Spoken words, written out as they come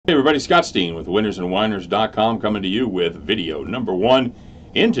Hey everybody, Scott Steen with winnersandwhiners.com coming to you with video number 1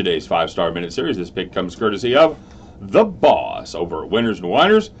 in today's 5-star minute series. This pick comes courtesy of the boss over at Winners and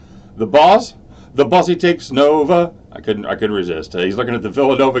Whiners. The boss, he takes Nova. I couldn't resist. He's looking at the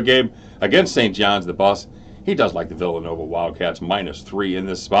Villanova game against St. John's. The boss, he does like the Villanova Wildcats -3 in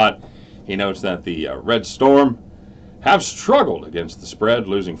this spot. He notes that the Red Storm have struggled against the spread,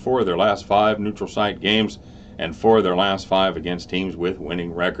 losing 4 of their last 5 neutral site games and 4 of their last 5 against teams with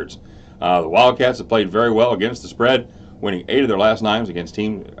winning records. The Wildcats have played very well against the spread, winning 8 of their last 9 against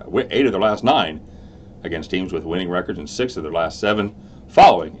teams, 8 of their last 9 against teams with winning records, and 6 of their last 7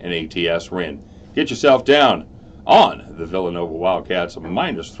 following an ATS win. Get yourself down on the Villanova Wildcats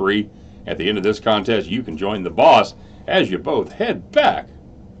 -3 at the end of this contest. You can join the boss as you both head back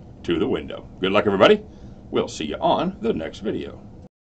to the window. Good luck, everybody. We'll see you on the next video.